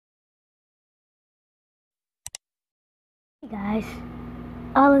Hey guys,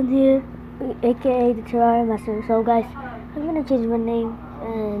 Alan here, aka the Terraria Master. So guys, I'm gonna change my name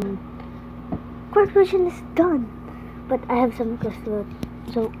and corporation is done. But I have some requests to it.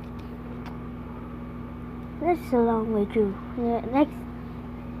 So that's a long way through.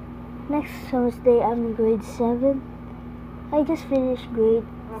 Next Thursday I'm in grade 7. I just finished grade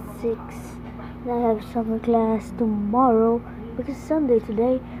 6. And I have summer class tomorrow because it's Sunday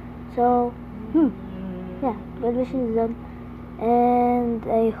today. So yeah, graduation is done. And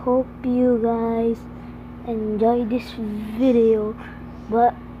I hope you guys enjoy this video.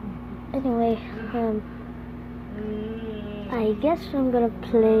 But anyway, I guess I'm gonna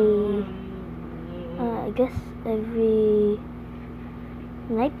play I guess every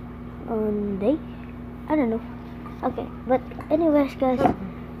night or day, I don't know. Okay, but anyways guys,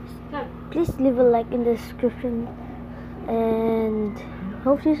 please leave a like in the description and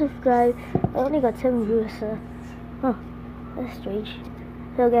hope you subscribe. I only got 7 views, that's strange.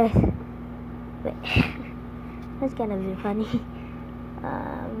 So guys, wait, that's kind of funny.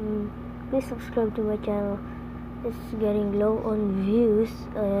 Please subscribe to my channel. It's getting low on views,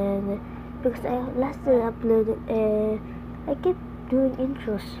 and because I last time uploaded, I keep doing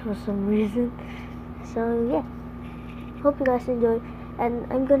intros for some reason. So yeah, hope you guys enjoy, and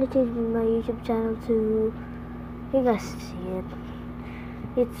I'm gonna change my YouTube channel to, you guys see it.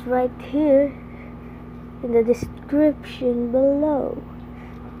 It's right here in the description below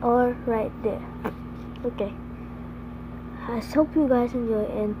or right there. Okay, I hope you guys enjoy,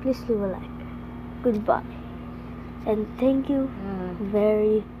 and please leave a like. Goodbye, and thank you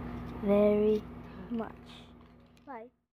very much.